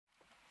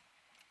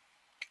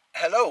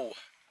Hello.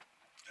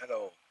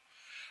 Hello.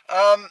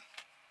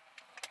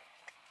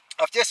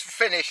 I've just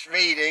finished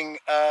reading,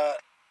 I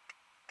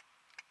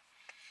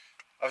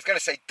was going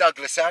to say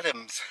Douglas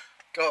Adams.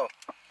 God.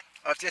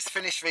 I've just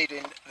finished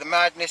reading The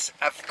Madness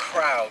of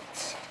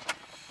Crowds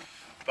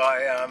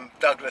by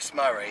Douglas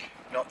Murray,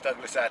 not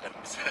Douglas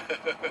Adams.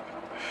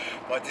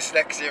 My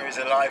dyslexia is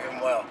alive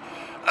and well.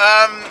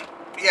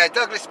 Yeah,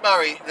 Douglas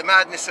Murray, The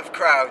Madness of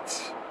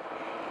Crowds.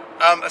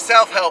 A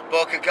self-help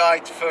book, a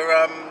guide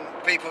for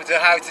people to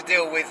how to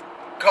deal with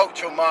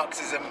cultural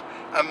Marxism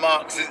and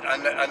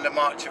the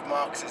march of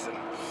Marxism.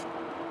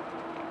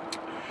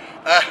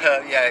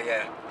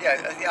 Yeah.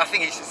 I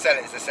think you should sell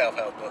it as a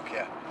self-help book.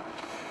 Yeah,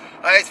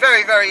 it's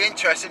very, very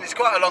interesting. It's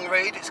quite a long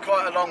read. It's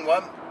quite a long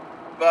one,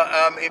 but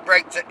it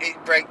breaks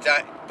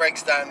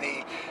down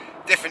the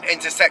different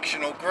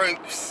intersectional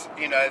groups.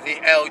 You know, the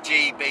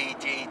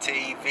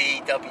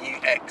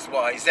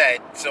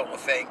LGBTVWXYZ sort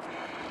of thing,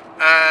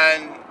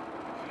 and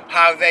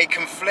how they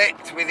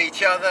conflict with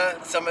each other.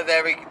 Some of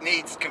their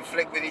needs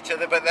conflict with each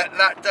other, but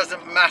that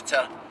doesn't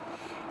matter,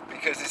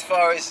 because as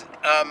far as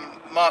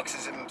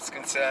Marxism is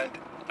concerned,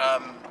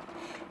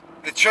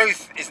 the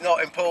truth is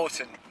not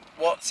important.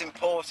 What's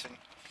important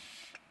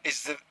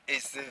is the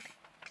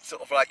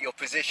sort of like your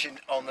position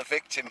on the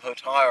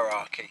victimhood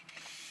hierarchy.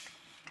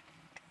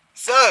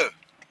 So,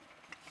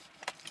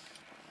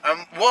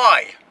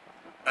 why?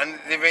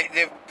 And the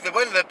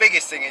one of the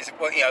biggest thing is,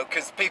 well, you know,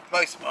 because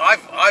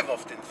I've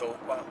often thought,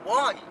 well,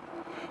 why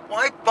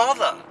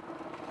bother?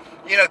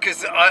 You know,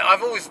 because I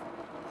was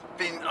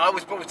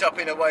brought up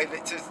in a way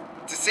that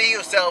to see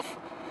yourself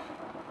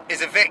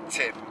as a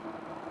victim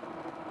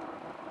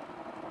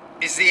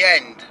is the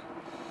end.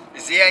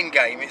 It's the end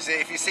game.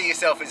 If you see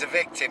yourself as a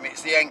victim,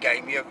 it's the end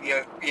game. You're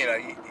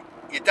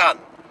done.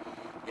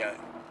 You know,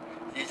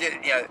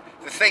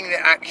 the thing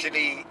that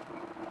actually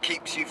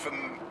keeps you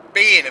from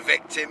being a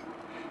victim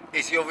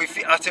is your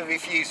utter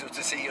refusal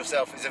to see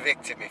yourself as a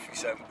victim, if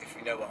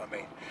you know what I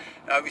mean.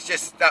 That was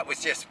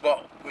just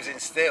what was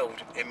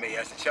instilled in me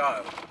as a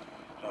child.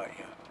 Like,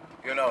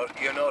 you're not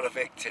a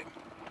victim,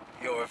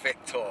 you're a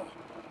victor.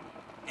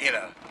 You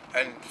know,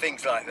 and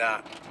things like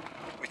that,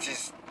 which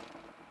is,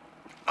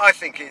 I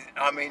think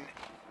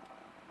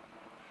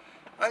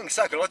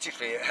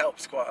psychologically it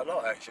helps quite a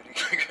lot, actually.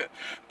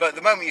 But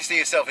the moment you see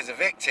yourself as a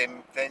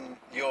victim, then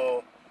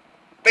you're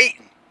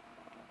beaten.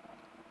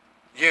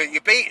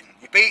 You're beaten.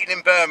 You're beaten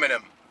in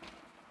Birmingham.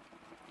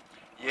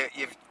 You're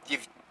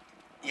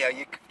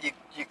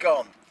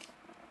gone.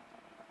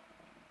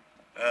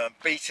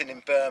 Beaten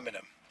in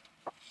Birmingham.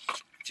 Do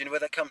you know where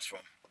that comes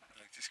from?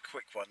 Just a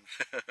quick one.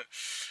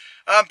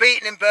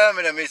 Beaten in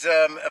Birmingham is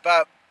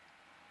about.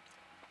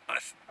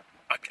 I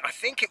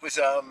think it was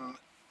a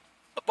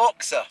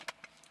boxer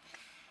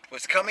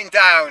was coming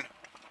down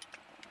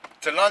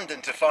to London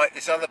to fight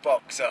this other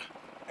boxer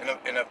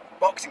in a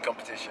boxing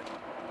competition.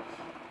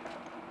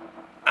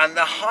 And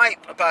the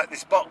hype about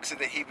this boxer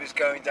that he was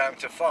going down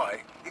to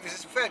fight, he was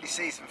a fairly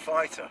seasoned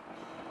fighter.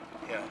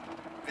 Yeah,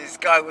 this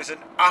guy was an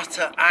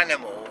utter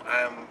animal,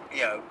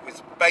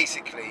 was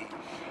basically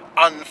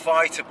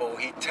unfightable.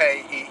 He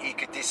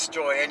could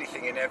destroy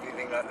anything and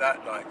everything like that,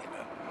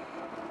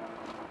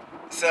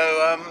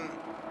 So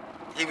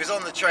he was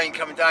on the train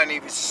coming down.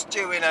 He was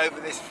stewing over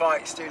this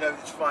fight, and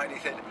he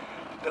said,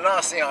 "The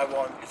last thing I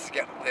want is to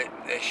get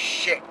the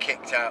shit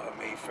kicked out of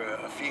me for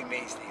a few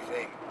measly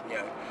thing." You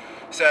know.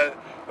 So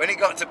when he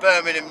got to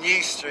Birmingham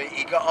New Street,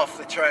 he got off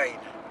the train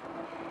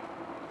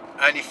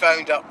and he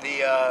phoned up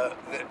the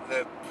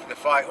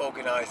fight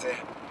organizer,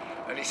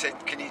 and he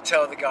said, "Can you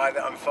tell the guy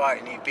that I'm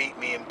fighting he beat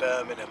me in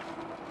Birmingham?"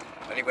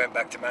 And he went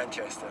back to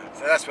Manchester.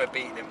 So that's where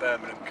beaten in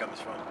Birmingham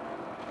comes from.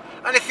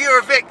 And if you're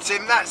a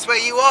victim, that's where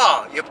you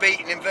are. You're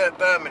beaten in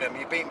Birmingham.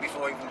 You're beaten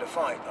before even the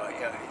fight.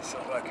 It's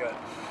sort of like a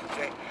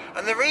thing.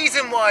 And the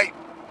reason why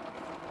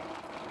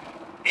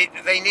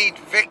they need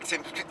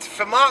victims,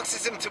 for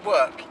Marxism to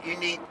work, you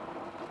need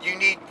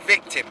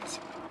victims.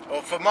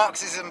 Or for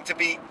Marxism to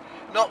be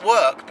not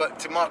work, but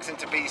to Marxism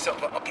to be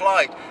sort of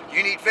applied,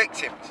 you need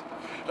victims.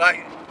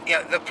 Like,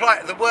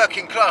 the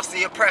working class,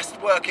 the oppressed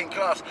working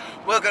class.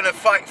 We're going to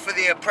fight for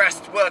the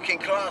oppressed working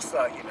class,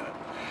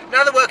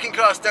 Now the working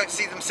class don't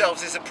see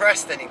themselves as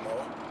oppressed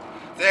anymore.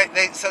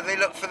 So they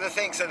look for the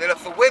things. So they look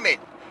for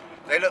women.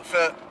 They look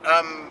for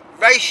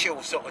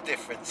racial sort of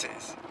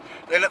differences.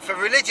 They look for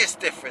religious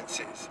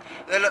differences.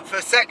 They look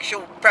for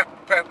sexual,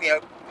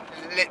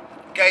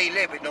 gay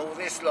lib and all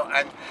this lot.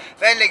 And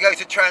then they go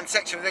to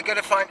transsexual. They're going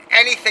to find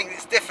anything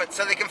that's different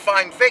so they can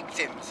find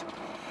victims.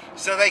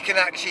 So they can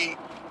actually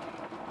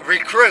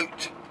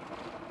recruit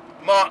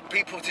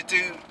people to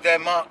do their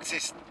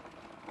Marxist,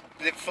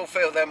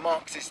 fulfill their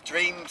Marxist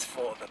dreams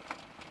for them.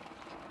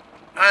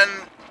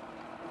 And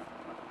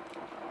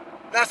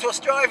that's what's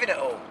driving it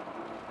all.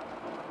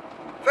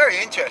 Very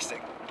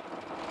interesting.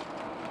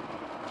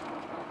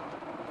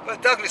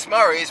 But Douglas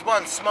Murray is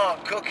one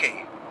smart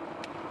cookie.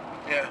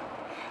 Yeah.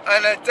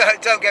 And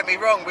don't get me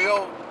wrong,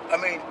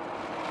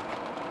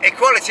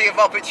 equality of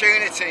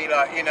opportunity,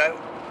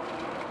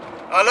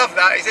 I love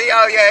that. You see,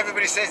 oh yeah,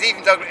 everybody says,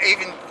 even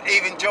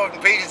Jordan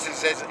Peterson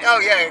says, oh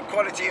yeah,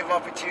 equality of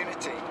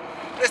opportunity.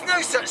 There's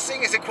no such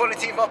thing as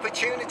equality of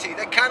opportunity.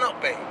 There cannot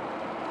be.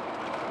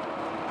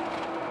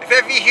 If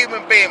every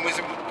human being was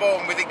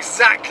born with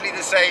exactly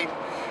the same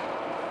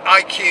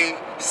IQ,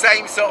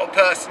 same sort of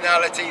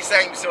personality,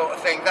 same sort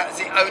of thing, that's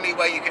the only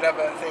way you could have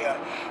a thing.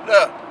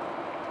 Look,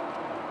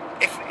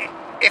 if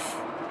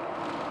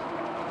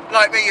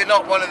like me, you're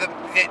not one of the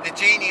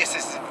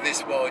geniuses of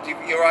this world,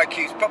 your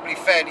IQ is probably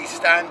fairly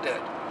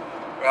standard,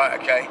 right?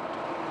 Okay.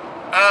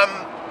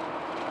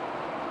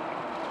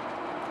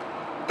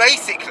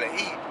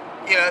 Basically,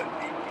 you know,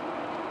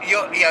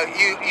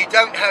 you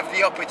don't have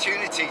the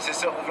opportunity to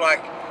sort of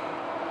like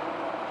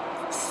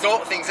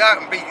sort things out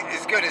and be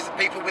as good as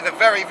people with a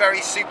very,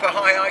 very super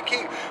high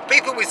IQ.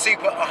 People with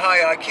super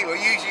high IQ are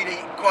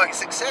usually quite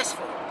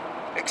successful,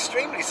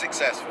 extremely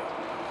successful.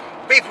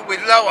 People with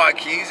low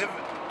IQs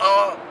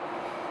are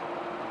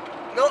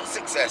not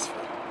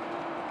successful.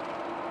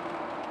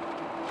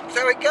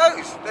 So it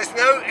goes. There's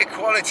no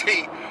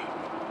equality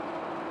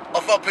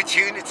of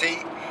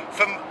opportunity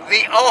from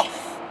the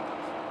off.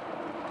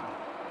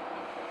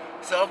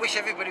 So I wish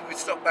everybody would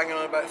stop banging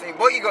on about things.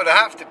 What you got to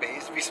have to be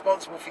is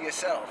responsible for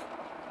yourself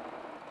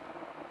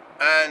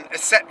and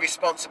accept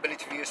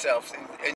responsibility for yourself.